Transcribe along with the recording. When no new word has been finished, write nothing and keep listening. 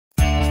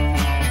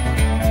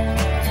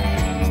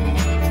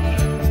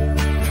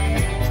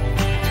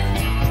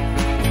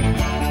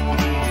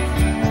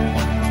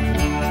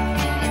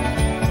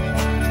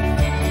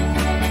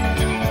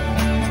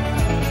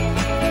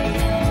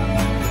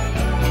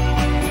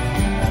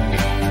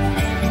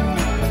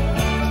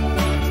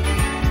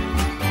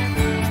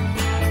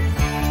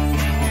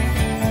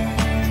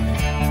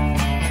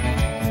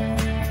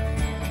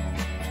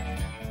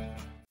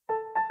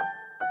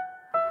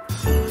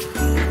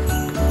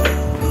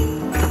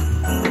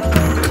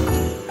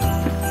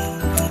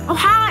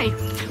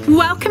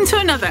Welcome to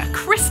another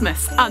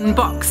Christmas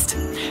Unboxed.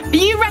 Are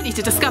you ready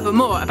to discover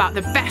more about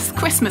the best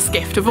Christmas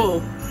gift of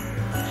all?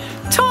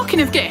 Talking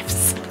of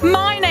gifts,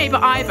 my neighbour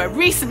Ivor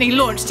recently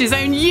launched his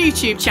own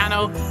YouTube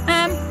channel.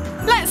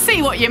 Let's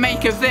see what you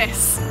make of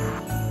this.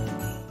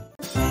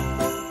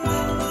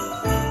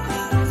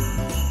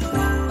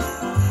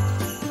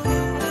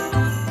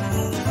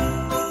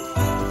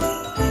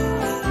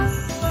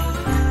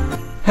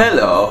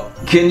 Hello,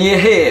 can you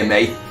hear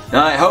me?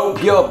 I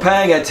hope you're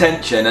paying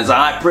attention as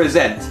I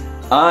present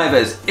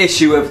Ivor's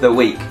issue of the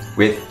week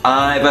with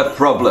Ivor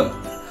Problem.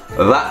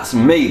 That's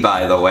me,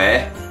 by the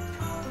way.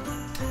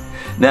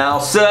 Now,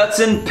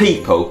 certain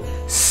people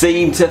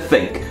seem to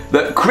think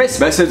that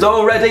Christmas has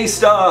already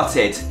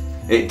started.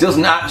 It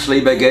doesn't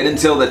actually begin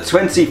until the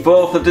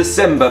 24th of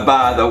December,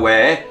 by the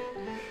way.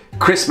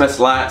 Christmas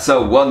lights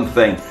are one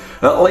thing.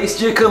 At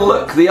least you can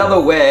look the other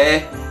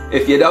way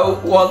if you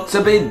don't want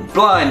to be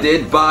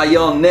blinded by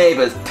your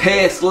neighbour's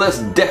tasteless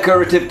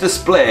decorative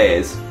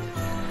displays.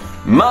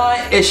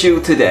 My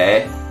issue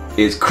today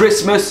is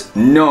Christmas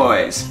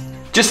noise.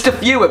 Just a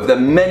few of the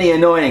many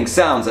annoying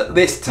sounds at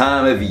this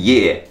time of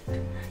year.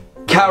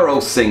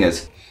 Carol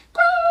singers.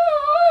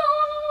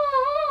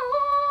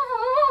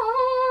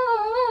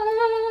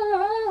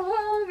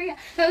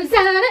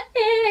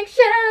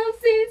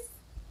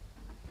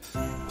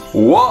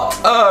 What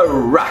a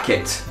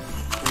racket!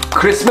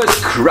 Christmas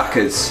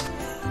crackers.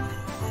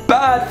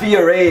 Bad for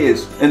your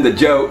ears, and the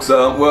jokes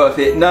aren't worth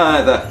it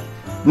neither.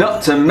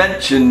 Not to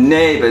mention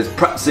neighbours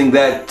practicing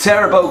their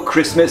terrible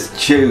Christmas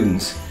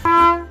tunes.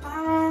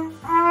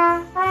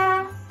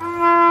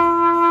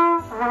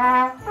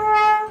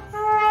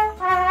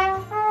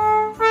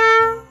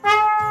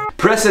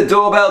 Press a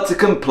doorbell to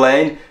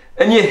complain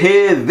and you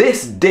hear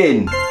this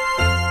din.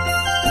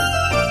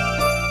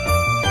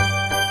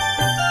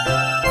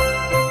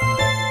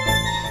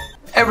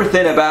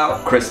 Everything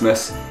about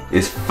Christmas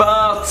is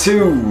far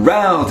too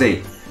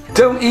rowdy.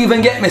 Don't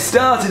even get me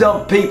started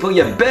on people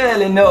you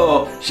barely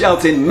know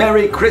shouting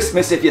Merry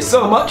Christmas if you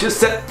so much as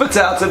set foot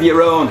out of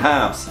your own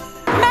house.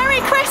 Merry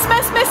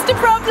Christmas, Mr.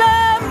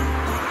 Problem!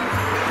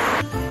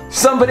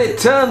 Somebody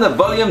turn the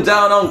volume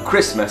down on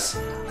Christmas.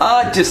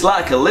 I'd just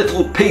like a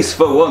little peace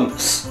for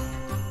once.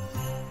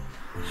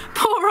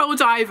 Poor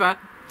old Ivor.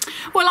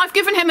 Well, I've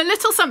given him a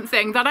little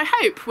something that I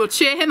hope will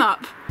cheer him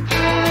up.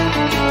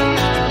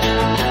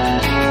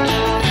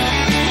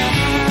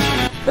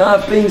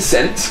 I've been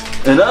sent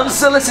an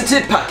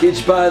unsolicited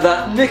package by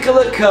that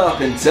Nicola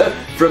Carpenter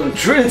from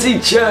Trinity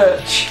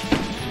Church.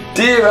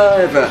 Dear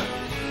Ivor,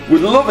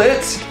 would love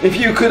it if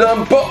you could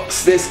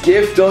unbox this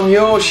gift on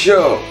your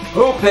show.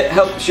 Hope it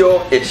helps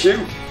your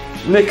issue.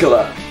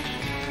 Nicola.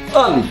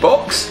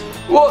 Unbox?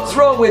 What's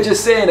wrong with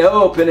just saying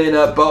opening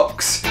a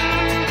box?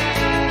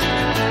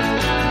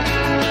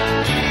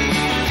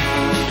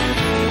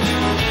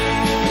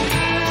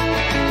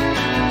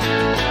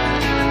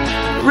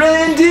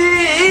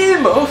 Reindeer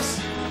earmuffs?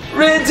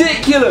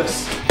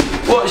 Ridiculous!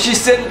 What she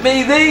sent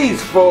me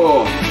these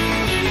for?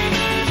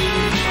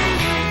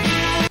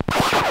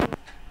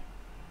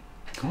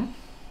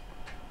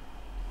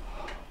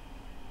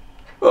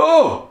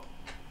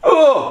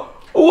 Oh,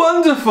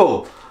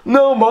 wonderful!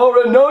 No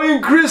more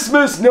annoying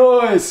Christmas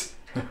noise!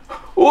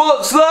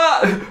 What's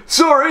that?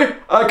 Sorry,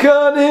 I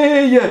can't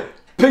hear you.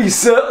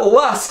 Peace at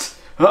last.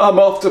 I'm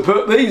off to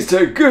put these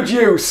to good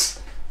use.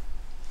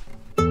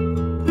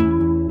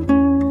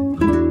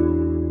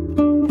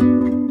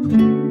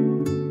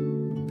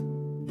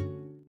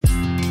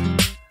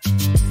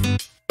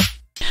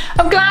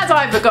 I'm glad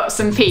Ivor got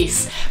some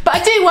peace, but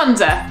I do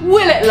wonder,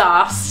 will it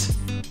last?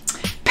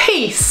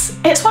 Peace,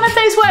 it's one of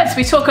those words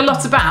we talk a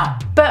lot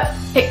about, but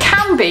it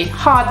can be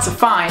hard to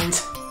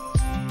find.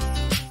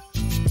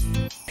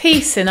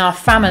 Peace in our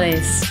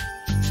families.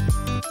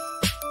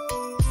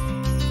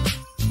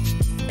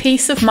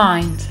 Peace of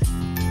mind.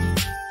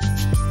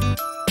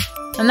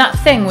 And that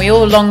thing we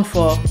all long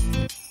for.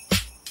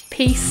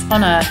 Peace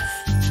on earth.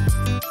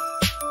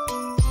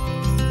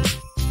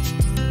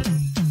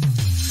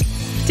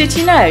 Did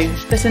you know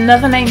that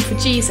another name for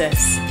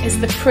Jesus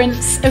is the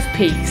Prince of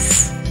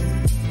Peace?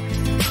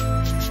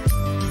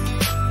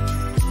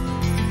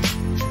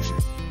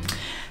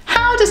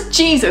 How does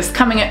Jesus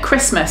coming at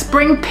Christmas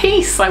bring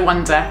peace, I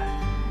wonder?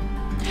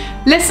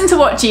 Listen to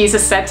what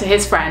Jesus said to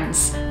his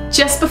friends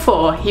just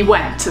before he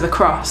went to the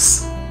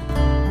cross.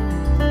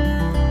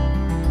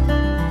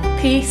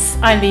 Peace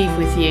I leave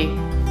with you,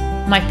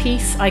 my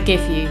peace I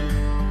give you.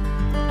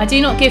 I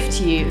do not give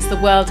to you as the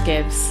world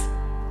gives.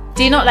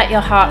 Do not let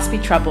your hearts be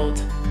troubled,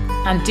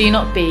 and do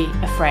not be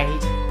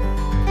afraid.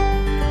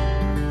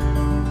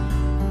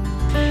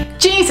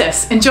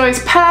 Jesus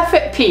enjoys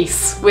perfect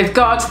peace with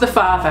God the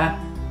Father,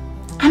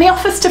 and he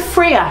offers to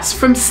free us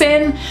from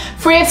sin,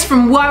 free us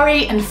from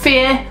worry and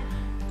fear,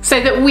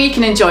 so that we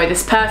can enjoy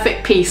this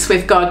perfect peace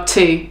with God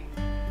too.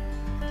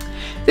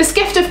 This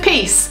gift of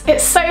peace,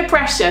 it's so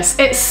precious,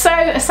 it's so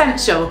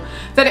essential,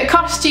 that it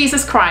cost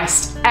Jesus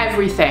Christ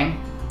everything.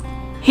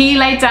 He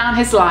laid down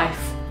his life,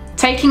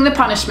 taking the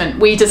punishment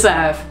we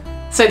deserve,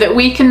 so that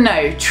we can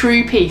know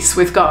true peace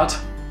with God.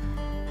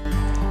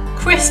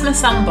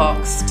 Christmas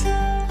Unboxed.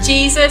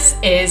 Jesus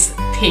is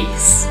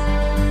peace.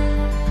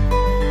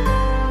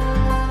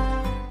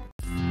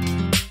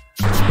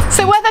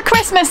 So whether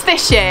Christmas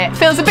this year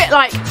feels a bit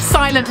like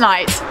Silent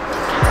Night,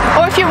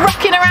 or if you're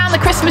rocking around the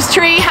Christmas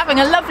tree having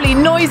a lovely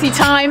noisy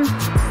time,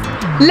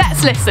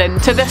 let's listen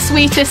to the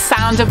sweetest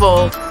sound of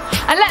all,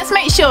 and let's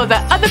make sure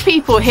that other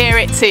people hear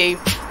it too.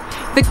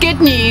 The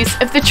good news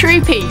of the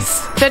true peace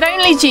that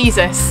only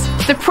Jesus,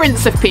 the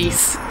Prince of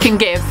Peace, can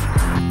give.